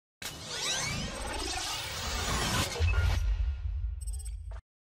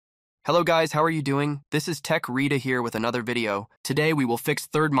Hello guys, how are you doing? This is Tech Rita here with another video. Today we will fix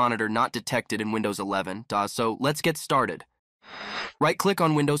third monitor not detected in Windows 11. So let's get started. Right-click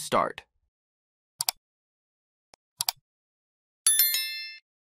on Windows Start.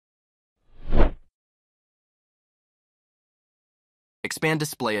 Expand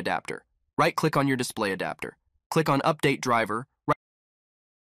Display Adapter. Right-click on your display adapter. Click on Update Driver.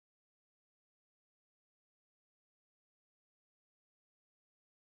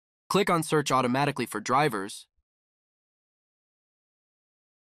 Click on Search automatically for drivers.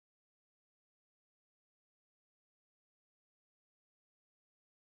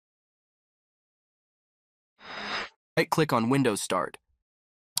 Right-click on Windows Start.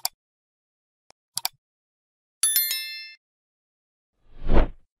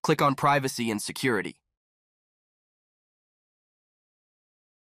 Click on Privacy and Security.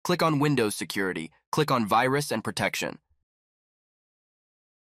 Click on Windows Security. Click on Virus and Protection.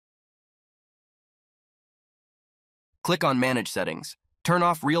 Click on Manage Settings. Turn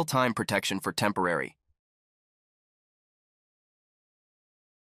off real-time protection for temporary.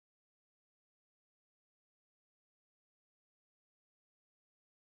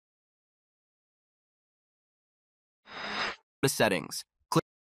 The settings. Click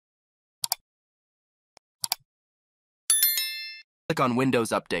on Windows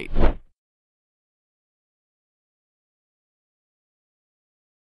Update.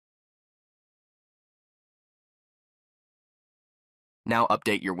 Now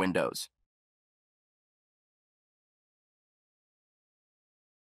update your Windows.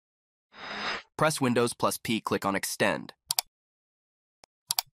 Press Windows plus P, click on Extend.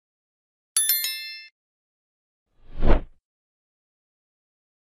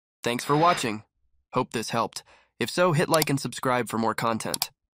 Thanks for watching. Hope this helped. If so, hit like and subscribe for more content.